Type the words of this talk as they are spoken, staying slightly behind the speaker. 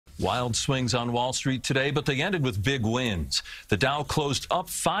Wild swings on Wall Street today, but they ended with big wins. The Dow closed up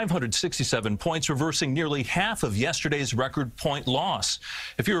 567 points, reversing nearly half of yesterday's record point loss.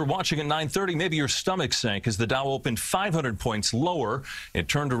 If you were watching at 9:30, maybe your stomach sank as the Dow opened 500 points lower. It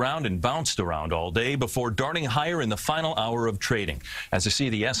turned around and bounced around all day before darting higher in the final hour of trading. As you see,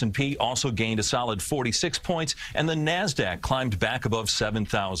 the S&P also gained a solid 46 points, and the Nasdaq climbed back above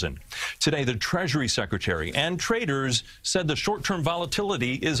 7,000. Today, the Treasury Secretary and traders said the short-term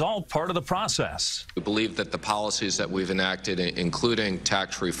volatility is all part of the process. We believe that the policies that we've enacted, including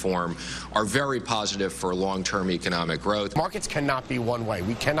tax reform, are very positive for long-term economic growth. Markets cannot be one way.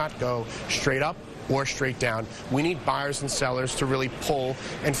 We cannot go straight up or straight down. We need buyers and sellers to really pull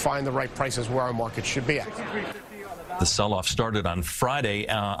and find the right prices where our market should be at. The sell-off started on Friday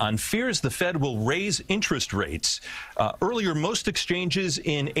on fears the Fed will raise interest rates. Earlier, most exchanges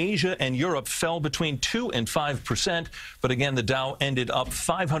in Asia and Europe fell between 2 and 5%. But again, the Dow ended up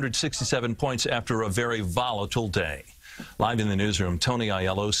 567 points after a very volatile day. Live in the newsroom, Tony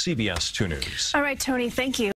Aiello, CBS 2 News. All right, Tony, thank you.